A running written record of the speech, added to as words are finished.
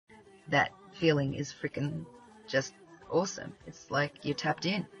that feeling is freaking just awesome. It's like you're tapped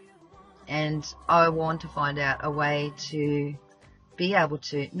in. And I want to find out a way to be able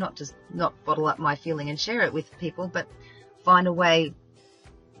to not bottle up my feeling and share it with people, but find a way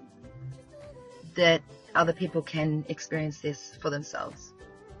that other people can experience this for themselves.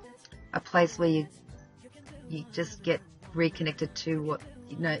 A place where you just get reconnected to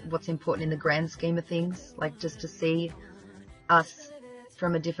what's important in the grand scheme of things, like just to see us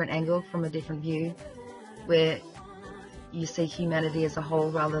from a different angle, from a different view, where you see humanity as a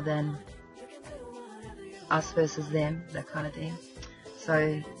whole rather than us versus them, that kind of thing.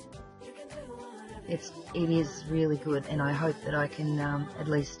 So it is really good, and I hope that I can at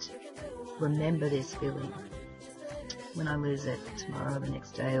least remember this feeling when I lose it tomorrow, the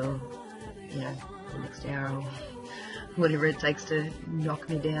next day, or the next hour, or whatever it takes to knock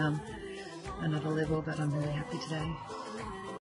me down another level. But I'm really happy today.